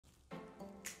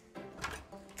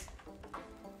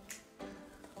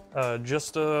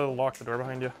Just lock the door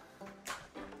behind you.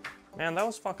 Man, that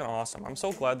was fucking awesome. I'm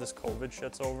so glad this COVID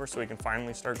shit's over so we can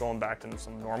finally start going back to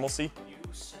some normalcy. You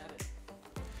said it.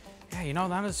 Yeah, you know,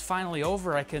 that is finally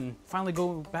over. I can finally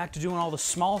go back to doing all the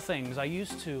small things I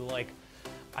used to. Like,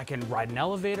 I can ride an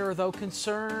elevator without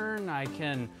concern. I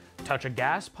can touch a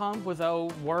gas pump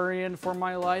without worrying for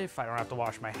my life. I don't have to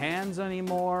wash my hands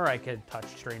anymore. I could touch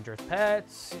strangers'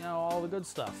 pets, you know, all the good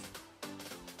stuff.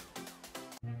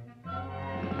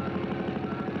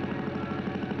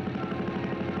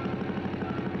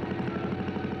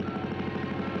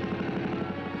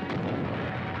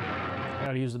 I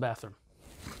gotta use the bathroom.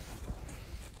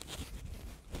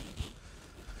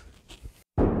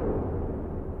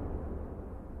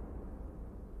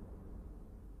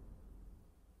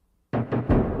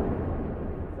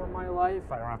 For my life,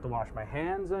 I don't have to wash my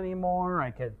hands anymore.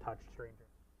 I could touch strangers.